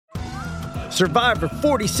Survivor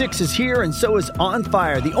 46 is here, and so is On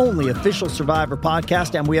Fire, the only official Survivor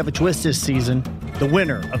podcast, and we have a twist this season. The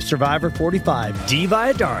winner of Survivor 45,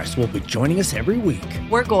 EDHREC, will be joining us every week.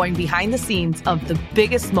 We're going behind the scenes of the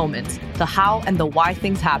biggest moments, the how and the why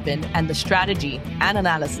things happen, and the strategy and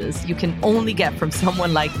analysis you can only get from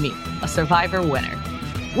someone like me, a Survivor winner.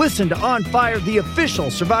 Listen to On Fire, the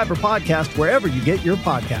official Survivor podcast, wherever you get your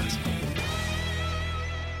podcast.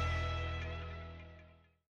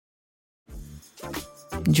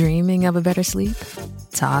 Dreaming of a better sleep?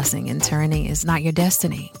 Tossing and turning is not your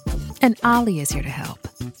destiny. And Ollie is here to help.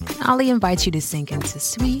 Ollie invites you to sink into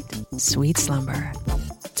sweet, sweet slumber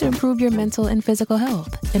to improve your mental and physical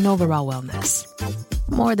health and overall wellness.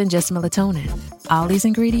 More than just melatonin, Ollie's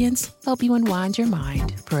ingredients help you unwind your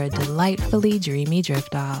mind for a delightfully dreamy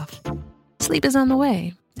drift off. Sleep is on the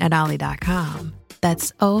way at Ollie.com.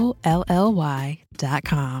 That's OLLY.com.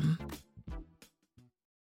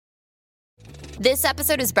 This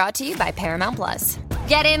episode is brought to you by Paramount Plus.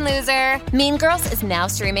 Get in, loser! Mean Girls is now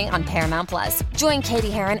streaming on Paramount Plus. Join Katie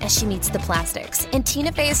Heron as she meets the plastics in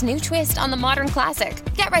Tina Fey's new twist on the modern classic.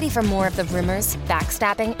 Get ready for more of the rumors,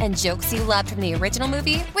 backstabbing, and jokes you loved from the original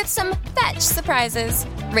movie with some fetch surprises.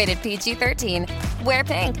 Rated PG-13. Wear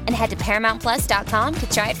pink and head to ParamountPlus.com to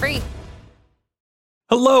try it free.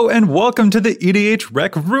 Hello and welcome to the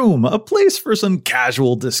EDHREC Room, a place for some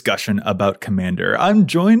casual discussion about Commander. I'm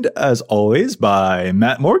joined, as always, by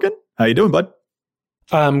Matt Morgan. How you doing, bud?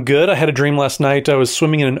 I'm good. I had a dream last night. I was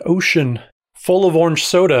swimming in an ocean full of orange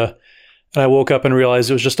soda, and I woke up and realized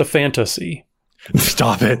it was just a fantasy.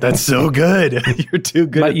 Stop it. That's so good. You're too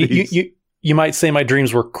good at these. You might say my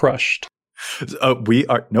dreams were crushed.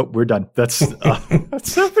 We're done. That's not really...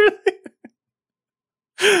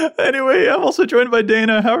 Anyway, I'm also joined by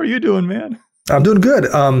Dana. How are you doing, man? I'm doing good.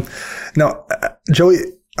 Now, Joey,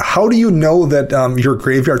 how do you know that your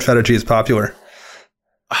graveyard strategy is popular?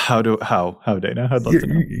 How, Dana? I'd love to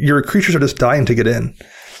know. Your creatures are just dying to get in.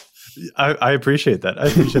 I appreciate that. I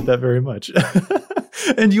appreciate that very much.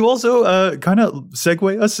 And you also kind of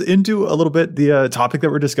segue us into a little bit the topic that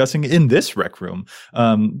we're discussing in this rec room.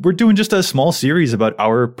 We're doing just a small series about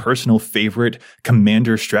our personal favorite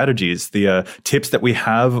Commander strategies, the tips that we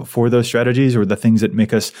have for those strategies, or the things that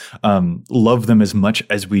make us love them as much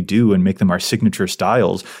as we do and make them our signature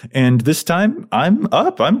styles. And this time I'm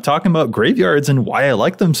talking about graveyards and why I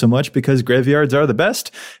like them so much, because graveyards are the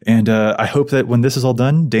best. And I hope that when this is all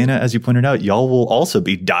done, Dana, as you pointed out, y'all will also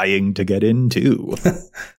be dying to get in too.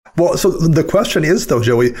 Well, so the question is, though,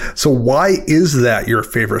 Joey, so why is that your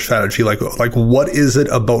favorite strategy? Like what is it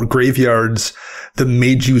about graveyards that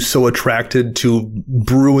made you so attracted to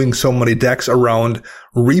brewing so many decks around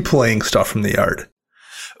replaying stuff from the yard?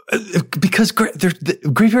 Because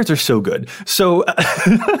graveyards are so good. So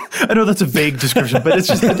I know that's a vague description, but it's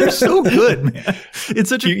just they're so good, man. It's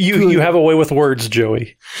such a you have a way with words,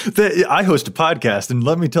 Joey. I host a podcast, and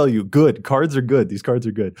let me tell you, good cards are good. These cards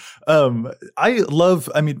are good.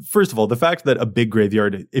 First of all, the fact that a big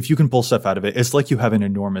graveyard, if you can pull stuff out of it, it's like you have an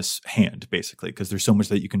enormous hand, basically, because there's so much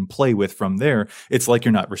that you can play with from there. It's like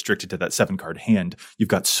you're not restricted to that 7-card hand. You've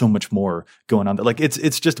got so much more going on. Like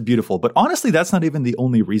it's just beautiful. But honestly, that's not even the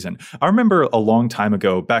only reason. I remember a long time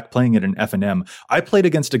ago, back playing it in F&M, I played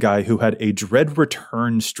against a guy who had a Dread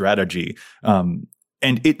Return strategy, and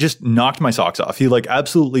it just knocked my socks off. He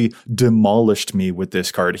absolutely demolished me with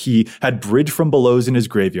this card. He had Bridge from Below's in his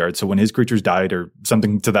graveyard, so when his creatures died or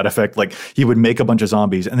something to that effect, he would make a bunch of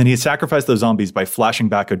zombies, and then he'd sacrifice those zombies by flashing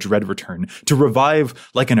back a Dread Return to revive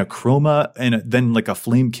an Akroma and then a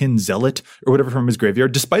Flamekin Zealot or whatever from his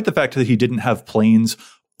graveyard, despite the fact that he didn't have planes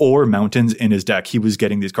or mountains in his deck. He was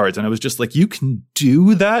getting these cards. And I was just like, you can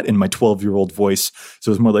do that, in my 12-year-old voice. So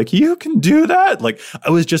it was more like, you can do that. I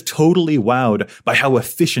was just totally wowed by how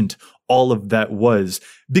efficient all of that was,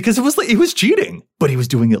 because it was cheating, but he was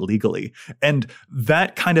doing it legally. And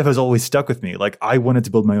that kind of has always stuck with me. I wanted to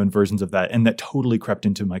build my own versions of that. And that totally crept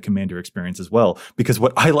into my Commander experience as well, because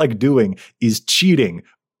what I like doing is cheating,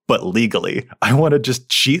 but legally. I want to just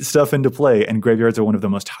cheat stuff into play, and graveyards are one of the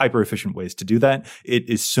most hyper-efficient ways to do that. It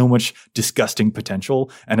is so much disgusting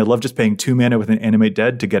potential, and I love just paying 2 mana with an Animate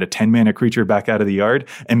Dead to get a 10-mana creature back out of the yard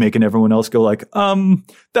and making everyone else go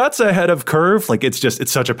that's ahead of curve.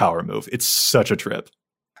 It's such a power move. It's such a trip.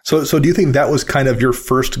 So do you think that was kind of your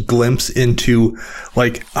first glimpse into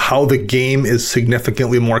how the game is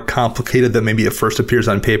significantly more complicated than maybe it first appears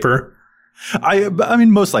on paper? I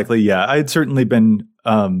mean, most likely, yeah. I had certainly been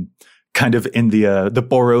kind kind of in the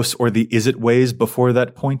Boros or the Izzet ways before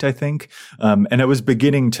that point, I think. And I was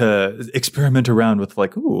beginning to experiment around with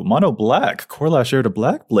like, ooh, mono black, Korlash Air to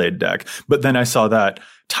Black Blade deck. But then I saw that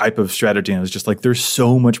type of strategy and I was just like, there's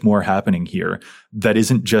so much more happening here that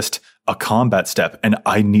isn't just a combat step, and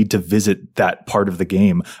I need to visit that part of the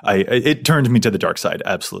game. It turned me to the dark side.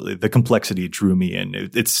 Absolutely. The complexity drew me in.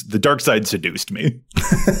 It's the dark side seduced me.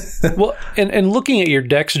 Well, and looking at your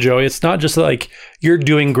decks, Joey, it's not just like you're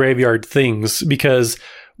doing graveyard things, because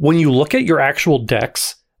when you look at your actual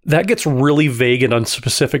decks, that gets really vague and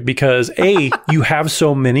unspecific because you have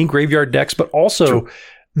so many graveyard decks, but also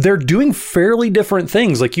they're doing fairly different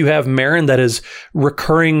things. Like you have Marin that is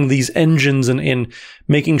recurring these engines and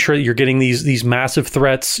making sure that you're getting these massive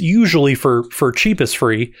threats, usually for cheapest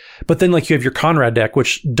free. But then like you have your Conrad deck,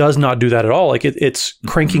 which does not do that at all. Like it's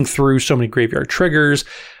cranking through so many graveyard triggers.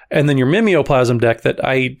 And then your Mimeoplasm deck that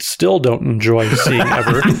I still don't enjoy seeing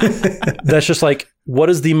ever. That's just like, what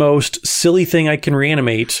is the most silly thing I can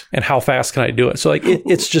reanimate and how fast can I do it? So like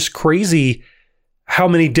it's just crazy how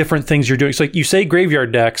many different things you're doing. So like you say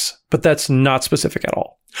graveyard decks, but that's not specific at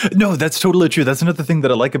all. No, that's totally true. That's another thing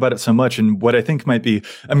that I like about it so much. And what I think might be,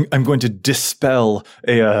 I'm going to dispel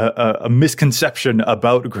a misconception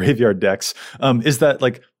about graveyard decks, is that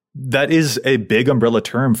like, that is a big umbrella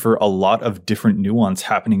term for a lot of different nuance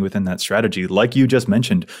happening within that strategy. Like you just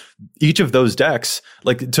mentioned, each of those decks,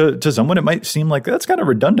 like to someone, it might seem like that's kind of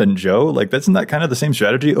redundant, Joe. Like that's not kind of the same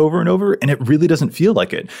strategy over and over. And it really doesn't feel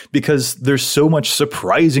like it because there's so much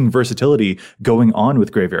surprising versatility going on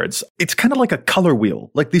with graveyards. It's kind of like a color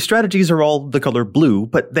wheel. Like these strategies are all the color blue,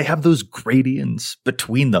 but they have those gradients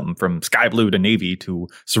between them from sky blue to navy to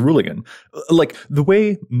cerulean. Like the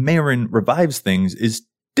way Marin revives things is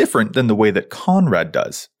different than the way that Conrad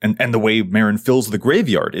does. And the way Marin fills the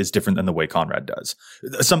graveyard is different than the way Conrad does.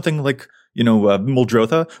 Something like,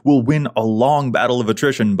 Muldrotha will win a long battle of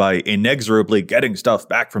attrition by inexorably getting stuff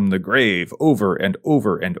back from the grave over and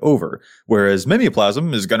over and over. Whereas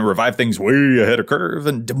Mimeoplasm is going to revive things way ahead of curve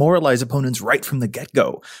and demoralize opponents right from the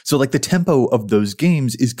get-go. So like the tempo of those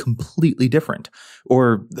games is completely different.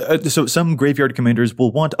 Or so some graveyard commanders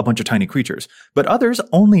will want a bunch of tiny creatures, but others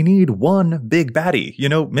only need one big baddie.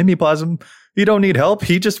 Mimeoplasm, he don't need help.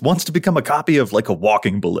 He just wants to become a copy of like a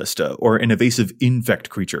walking ballista or an evasive infect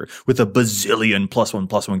creature with a bazillion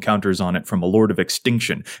 +1/+1 counters on it from a Lord of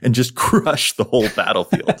Extinction and just crush the whole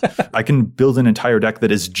battlefield. I can build an entire deck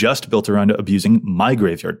that is just built around abusing my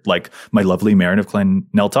graveyard, like my lovely Marin of Clan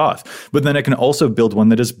Neltoth. But then I can also build one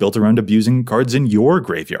that is built around abusing cards in your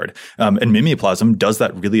graveyard. And Mimeoplasm does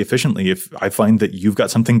that really efficiently. If I find that you've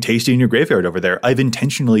got something tasty in your graveyard over there, I've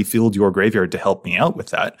intentionally filled your graveyard to help me out with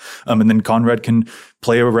that. And then Conrad can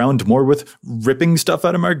play around more with ripping stuff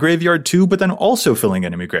out of my graveyard too, but then also filling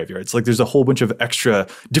enemy graveyards. Like there's a whole bunch of extra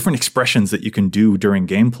different expressions that you can do during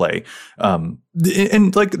gameplay.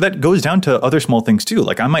 And like that goes down to other small things too.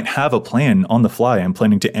 Like I might have a plan on the fly. I'm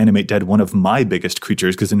planning to animate dead one of my biggest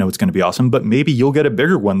creatures because I know it's going to be awesome, but maybe you'll get a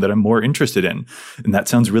bigger one that I'm more interested in. And that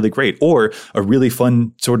sounds really great. Or a really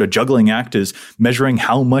fun sort of juggling act is measuring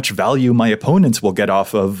how much value my opponents will get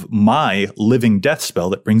off of my living death spell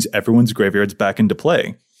that brings everyone's graveyards back into play.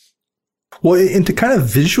 Well, and to kind of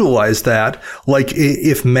visualize that, like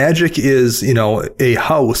if Magic is, a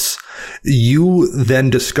house, you then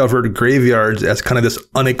discovered graveyards as kind of this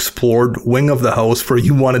unexplored wing of the house where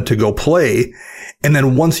you wanted to go play. And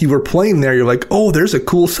then once you were playing there, you're like, oh, there's a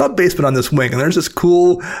cool sub-basement on this wing. And there's this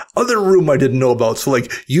cool other room I didn't know about. So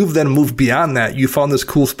like you've then moved beyond that. You found this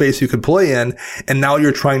cool space you could play in. And now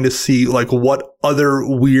you're trying to see like what other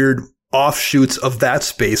weird offshoots of that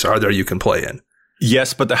space are there you can play in.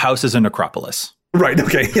 Yes, but the house is a necropolis. Right.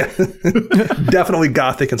 Okay. Yeah. Definitely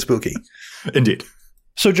gothic and spooky. Indeed.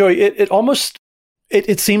 So, Joey,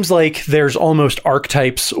 it seems like there's almost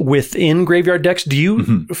archetypes within graveyard decks. Do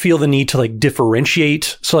you feel the need to like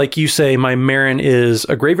differentiate? So, like you say, my Marin is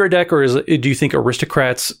a graveyard deck, or do you think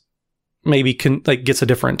Aristocrats maybe can like gets a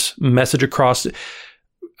different message across?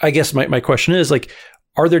 I guess my question is like,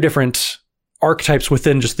 are there different archetypes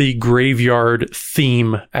within just the graveyard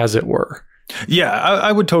theme, as it were? Yeah,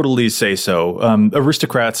 I would totally say so.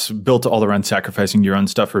 Aristocrats built all around sacrificing your own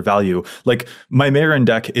stuff for value. Like my Marin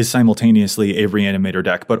deck is simultaneously a reanimator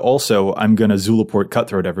deck, but also I'm going to Zulaport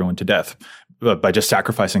Cutthroat everyone to death by just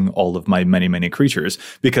sacrificing all of my many, many creatures.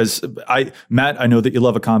 Because Matt, I know that you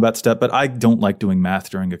love a combat step, but I don't like doing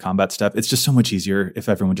math during a combat step. It's just so much easier if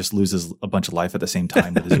everyone just loses a bunch of life at the same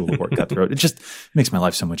time with a Zulaport Cutthroat. It just makes my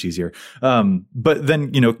life so much easier. But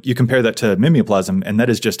then, you compare that to Mimeoplasm, and that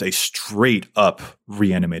is just a straight up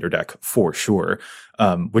reanimator deck for sure.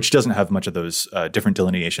 which doesn't have much of those different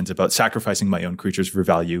delineations about sacrificing my own creatures for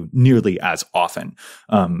value nearly as often.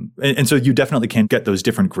 And so you definitely can get those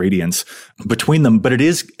different gradients between them, but it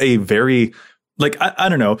is a very like, I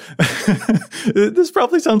don't know, this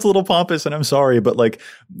probably sounds a little pompous and I'm sorry, but like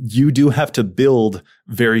you do have to build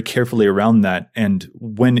very carefully around that. And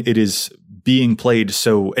when it is being played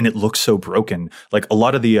and it looks so broken, like a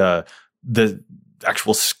lot of the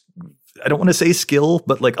actual I don't want to say skill,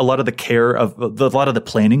 but like a lot of the care of a lot of the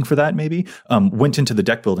planning for that maybe went into the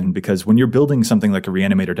deck building, because when you're building something like a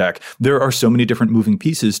Reanimator deck, there are so many different moving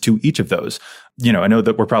pieces to each of those. You know, I know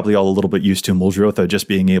that we're probably all a little bit used to Muldrotha just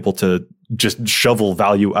being able to just shovel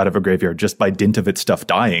value out of a graveyard just by dint of its stuff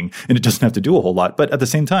dying, and it doesn't have to do a whole lot. But at the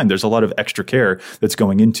same time, there's a lot of extra care that's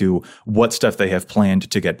going into what stuff they have planned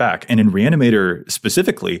to get back. And in Reanimator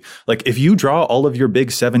specifically, like if you draw all of your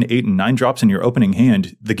big 7, 8, and 9 drops in your opening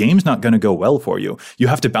hand, the game's not going to go well for you. You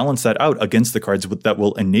have to balance that out against the cards that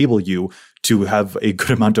will enable you to have a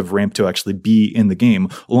good amount of ramp to actually be in the game,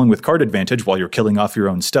 along with card advantage while you're killing off your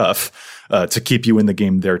own stuff to keep you in the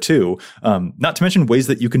game there too. Not to mention ways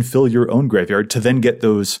that you can fill your own graveyard to then get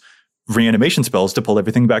those reanimation spells to pull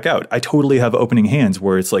everything back out. I totally have opening hands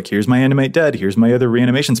where it's like, here's my Animate Dead, here's my other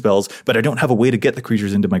reanimation spells, but I don't have a way to get the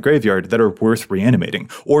creatures into my graveyard that are worth reanimating.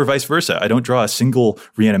 Or vice versa. I don't draw a single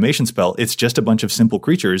reanimation spell. It's just a bunch of simple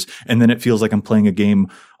creatures. And then it feels like I'm playing a game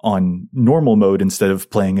on normal mode instead of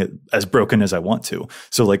playing it as broken as I want to.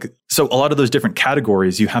 So a lot of those different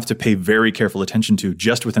categories you have to pay very careful attention to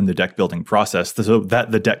just within the deck building process so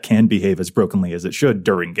that the deck can behave as brokenly as it should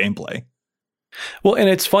during gameplay. Well, and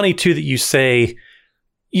it's funny, too, that you say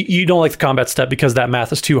you don't like the combat step because that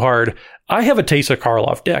math is too hard. I have a Teysa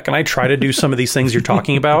Karlov deck, and I try to do some of these things you're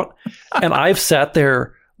talking about, and I've sat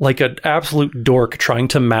there like an absolute dork trying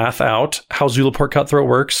to math out how Zulaport Cutthroat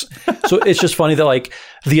works. So it's just funny that like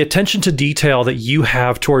the attention to detail that you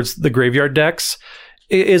have towards the graveyard decks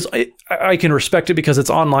is, I can respect it because it's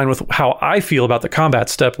online with how I feel about the combat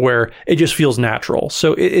step, where it just feels natural.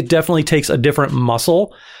 So it definitely takes a different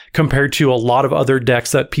muscle compared to a lot of other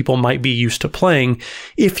decks that people might be used to playing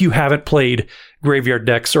if you haven't played graveyard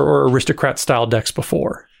decks or aristocrat style decks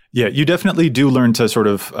before. Yeah, you definitely do learn to sort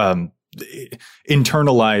of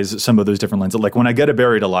internalize some of those different lines. Like when I get a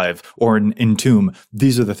Buried Alive or an Entomb,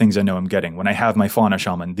 these are the things I know I'm getting. When I have my Fauna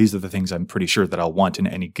Shaman, these are the things I'm pretty sure that I'll want in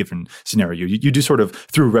any given scenario. You do sort of,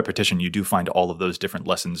 through repetition, you do find all of those different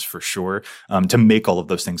lessons for sure, to make all of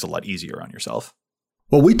those things a lot easier on yourself.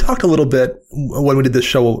 Well, we talked a little bit when we did this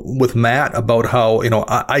show with Matt about how, you know,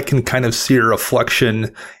 I can kind of see a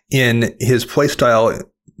reflection in his playstyle,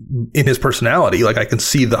 in his personality. Like I can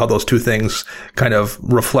see how those two things kind of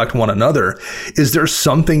reflect one another. Is there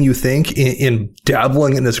something you think in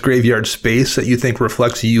dabbling in this graveyard space that you think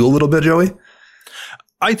reflects you a little bit, Joey?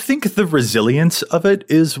 I think the resilience of it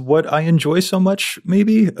is what I enjoy so much,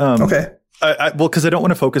 maybe. Okay. Well, because I don't want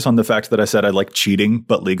to focus on the fact that I said I like cheating,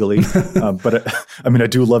 but legally. But I mean, I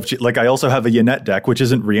do love like I also have a Yannette deck, which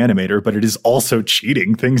isn't Reanimator, but it is also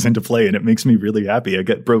cheating things into play, and it makes me really happy. I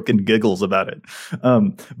get broken giggles about it.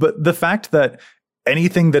 But the fact that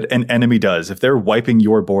anything that an enemy does, if they're wiping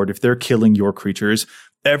your board, if they're killing your creatures,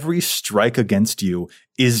 every strike against you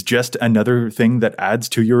is just another thing that adds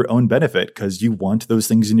to your own benefit because you want those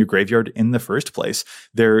things in your graveyard in the first place.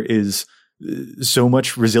 There is so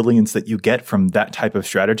much resilience that you get from that type of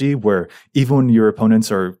strategy, where even when your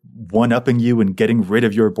opponents are one-upping you and getting rid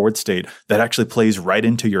of your board state, that actually plays right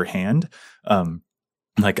into your hand.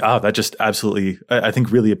 That just absolutely, I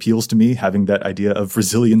think, really appeals to me, having that idea of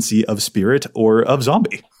resiliency of spirit or of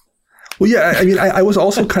zombie. Well, yeah, I mean, I was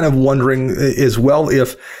also kind of wondering as well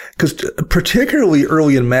because particularly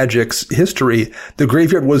early in Magic's history, the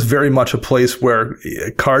graveyard was very much a place where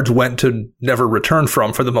cards went to never return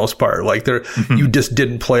from for the most part. Like you just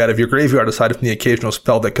didn't play out of your graveyard aside from the occasional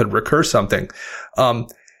spell that could recur something.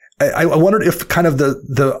 I wondered if kind of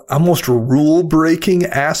the almost rule breaking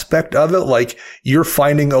aspect of it, like you're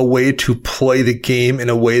finding a way to play the game in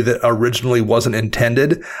a way that originally wasn't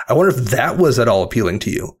intended. I wonder if that was at all appealing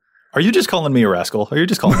to you. Are you just calling me a rascal? Are you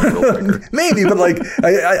just calling me a rule breaker? Maybe, but like,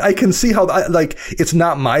 I can see how, it's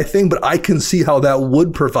not my thing, but I can see how that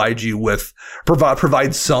would provide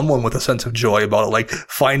someone with a sense of joy about it, like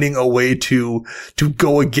finding a way to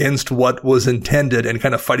go against what was intended and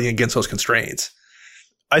kind of fighting against those constraints.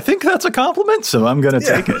 I think that's a compliment, so I'm going to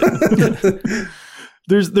take it.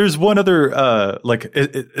 There's one other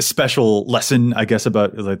a special lesson, I guess,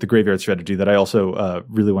 about like the graveyard strategy that I also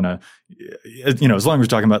really want to, as long as we're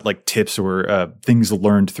talking about like tips or things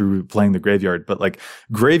learned through playing the graveyard, but like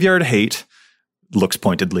graveyard hate, looks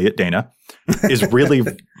pointedly at Dana, is really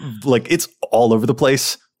like it's all over the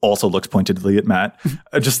place also looks pointedly at Matt.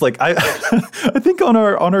 Just like I think on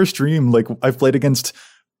our stream, like I've played against,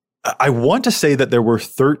 I want to say that there were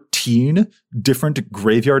 13 different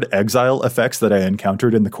graveyard exile effects that I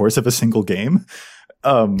encountered in the course of a single game.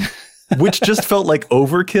 Which just felt like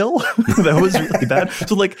overkill. That was really bad.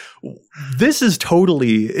 So like, this is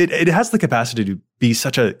totally, it has the capacity to be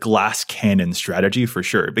such a glass cannon strategy for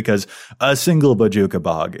sure, because a single Bojuka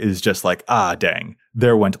Bog is just like, dang,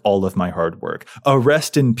 there went all of my hard work. A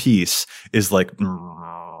Rest in Peace is like,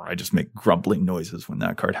 I just make grumbling noises when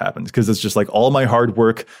that card happens, because it's just like all my hard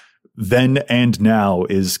work then and now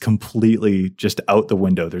is completely just out the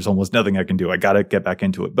window. There's almost nothing I can do. I got to get back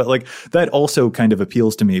into it. But like that also kind of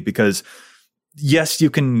appeals to me because yes, you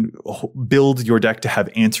can build your deck to have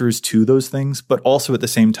answers to those things, but also at the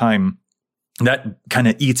same time, that kind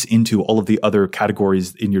of eats into all of the other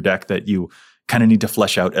categories in your deck that you kind of need to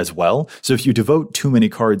flesh out as well. So if you devote too many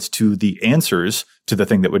cards to the answers to the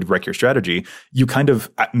thing that would wreck your strategy, you kind of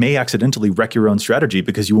may accidentally wreck your own strategy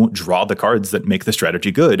because you won't draw the cards that make the strategy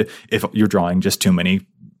good if you're drawing just too many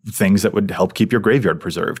things that would help keep your graveyard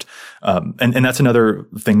preserved. And that's another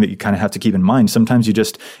thing that you kind of have to keep in mind. Sometimes you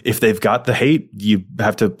just, if they've got the hate, you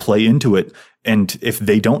have to play into it. And if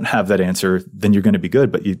they don't have that answer, then you're going to be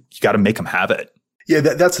good, but you got to make them have it. Yeah,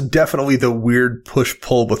 that's definitely the weird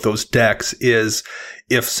push-pull with those decks is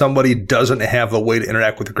if somebody doesn't have a way to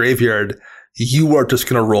interact with the graveyard, you are just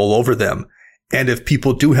going to roll over them. And if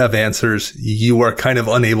people do have answers, you are kind of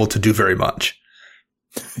unable to do very much.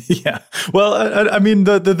 Yeah. Well, I mean,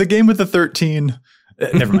 the game with the 13...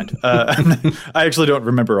 never mind. I actually don't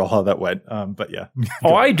remember how that went, but yeah.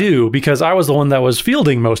 Oh, I do, because I was the one that was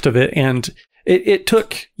fielding most of it, and it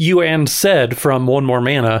took you and Ced from One More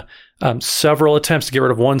Mana several attempts to get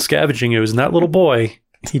rid of one Scavenging Ooze, and that little boy,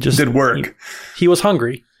 he just did work. He was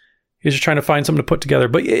hungry. He was just trying to find something to put together.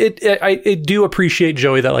 But I do appreciate,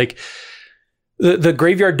 Joey, that like the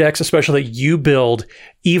graveyard decks, especially that you build,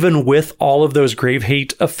 even with all of those grave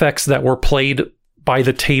hate effects that were played by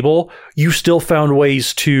the table, you still found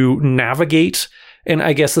ways to navigate. And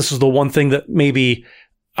I guess this is the one thing that maybe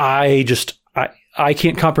I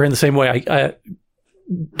can't comprehend the same way.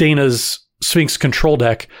 Dana's Sphinx control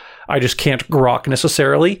deck, I just can't grok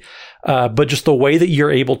necessarily. But just the way that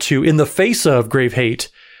you're able to, in the face of grave hate,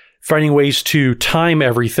 finding ways to time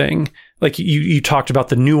everything. Like you talked about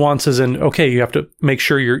the nuances, and okay, you have to make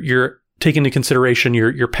sure you're taking into consideration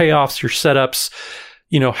your payoffs, your setups.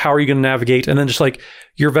 You know, how are you going to navigate? And then just like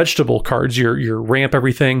your vegetable cards, your ramp,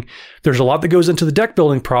 everything. There's a lot that goes into the deck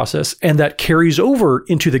building process, and that carries over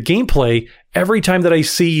into the gameplay. Every time that I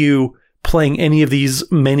see you playing any of these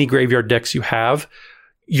many graveyard decks you have,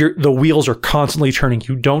 the wheels are constantly turning.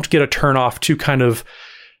 You don't get a turn off to kind of,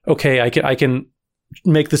 okay, I can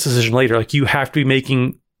make this decision later. Like you have to be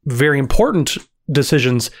making very important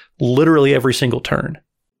decisions literally every single turn.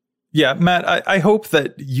 Yeah, Matt, I hope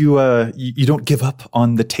that you don't give up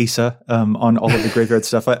on the Teysa, on all of the graveyard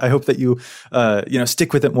stuff. I hope that you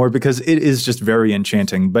stick with it more, because it is just very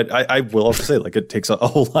enchanting. But I will also say, like, it takes a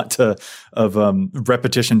whole lot of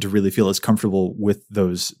repetition to really feel as comfortable with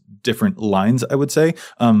those different lines, I would say.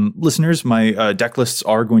 Listeners, my deck lists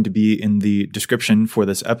are going to be in the description for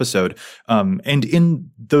this episode. And in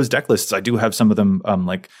those deck lists, I do have some of them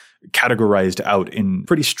categorized out in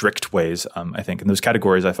pretty strict ways, I think. And those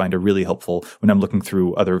categories I find are really helpful when I'm looking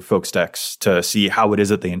through other folks' decks to see how it is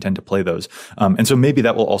that they intend to play those. And so maybe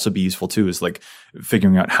that will also be useful too, is like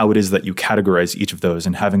figuring out how it is that you categorize each of those,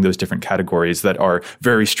 and having those different categories that are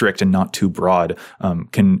very strict and not too broad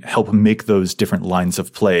can help make those different lines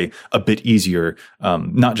of play a bit easier,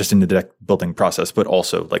 not just in the deck building process, but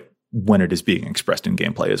also like when it is being expressed in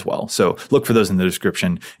gameplay as well. So look for those in the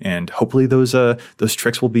description, and hopefully those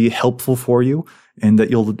tricks will be helpful for you, and that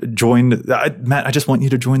you'll join. Matt, I just want you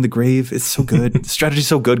to join the grave. It's so good. The strategy's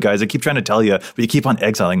so good, guys. I keep trying to tell you, but you keep on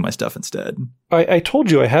exiling my stuff instead. I told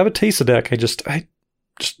you I have a Teysa deck. I just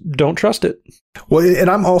don't trust it. Well, and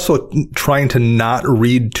I'm also trying to not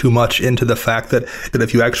read too much into the fact that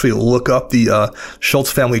if you actually look up the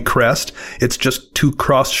Schultz family crest, it's just 2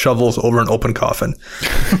 crossed shovels over an open coffin.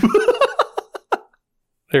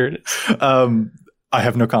 There it is. I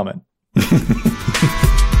have no comment.